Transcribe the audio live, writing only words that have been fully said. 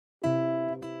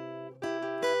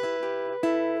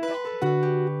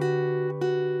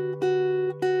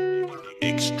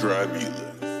Extravulous.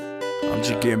 I'm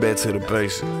just getting back to the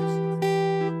basics.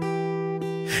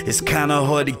 It's kinda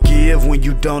hard to give when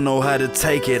you don't know how to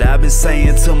take it. I've been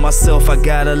saying to myself I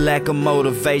got a lack of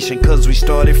motivation, cause we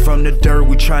started from the dirt,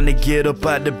 we tryna get up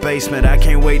out the basement. I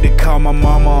can't wait to call my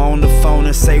mama on the phone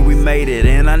and say we made it.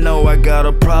 And I know I got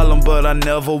a problem, but I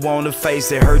never wanna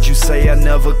face it. Heard you say I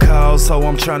never called, so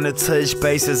I'm tryna touch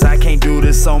bases. I can't do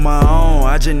this on my own,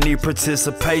 I just need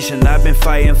participation. I've been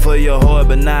fighting for your heart,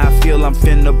 but now I feel I'm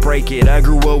finna break it. I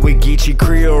grew up with Geechee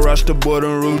Creole, Rasta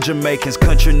Baton Rouge Jamaicans,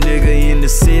 country nigga in the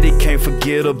city. Can't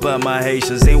forget about my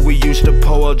Haitians. And we used to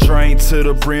pour a drink to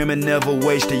the brim and never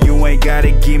waste it. You ain't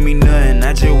gotta give me nothing,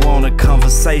 I just want a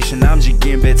conversation. I'm just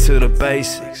getting back to the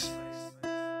basics.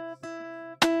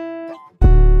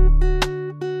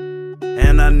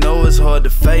 And I know it's hard to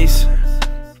face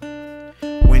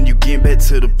when you get back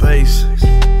to the basics.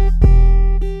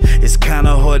 It's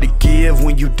kinda hard to give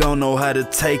when you don't know how to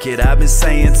take it. I've been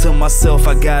saying to myself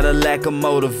I got a lack of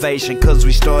motivation, cause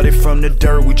we started from the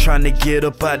dirt, we tryna get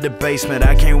up out the basement.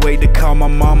 I can't wait to call my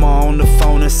mama on the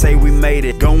phone and say we made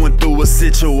it. Going through a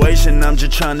situation, I'm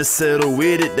just tryna settle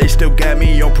with it. They still got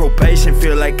me on probation,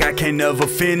 feel like I can't never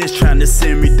finish. Tryna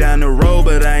send me down the road,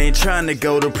 but I ain't tryna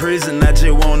go to prison. I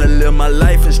just wanna live my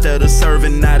life instead of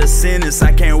serving out a sentence.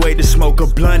 I can't wait to smoke a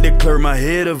blunt to clear my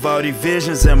head of all these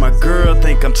visions. And my girl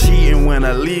think I'm cheating when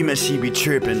I leave, man, she be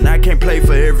tripping. I can't play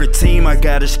for every team, I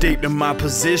gotta stick to my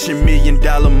position. $1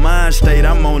 million mind state,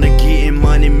 I'm on a getting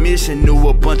money mission. Knew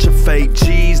a bunch of fake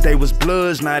G's, they was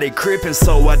bloods, now they crippin'.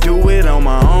 So I do it on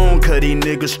my own, cause these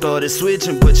niggas started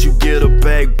switching. But you get a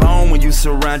backbone when you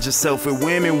surround yourself with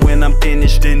women. When I'm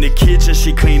finished in the kitchen,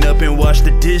 she clean up and wash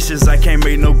the dishes. I can't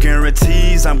make no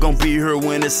guarantees, I'm gon' be here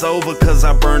when it's over, cause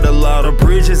I burned a lot of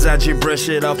bridges. I just brush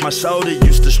it off my shoulder.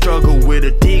 Used to struggle with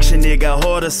addiction, it got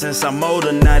harder since I'm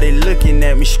older. Now they looking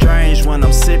at me strange when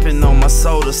I'm sipping on my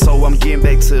soda. So I'm getting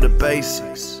back to the basics.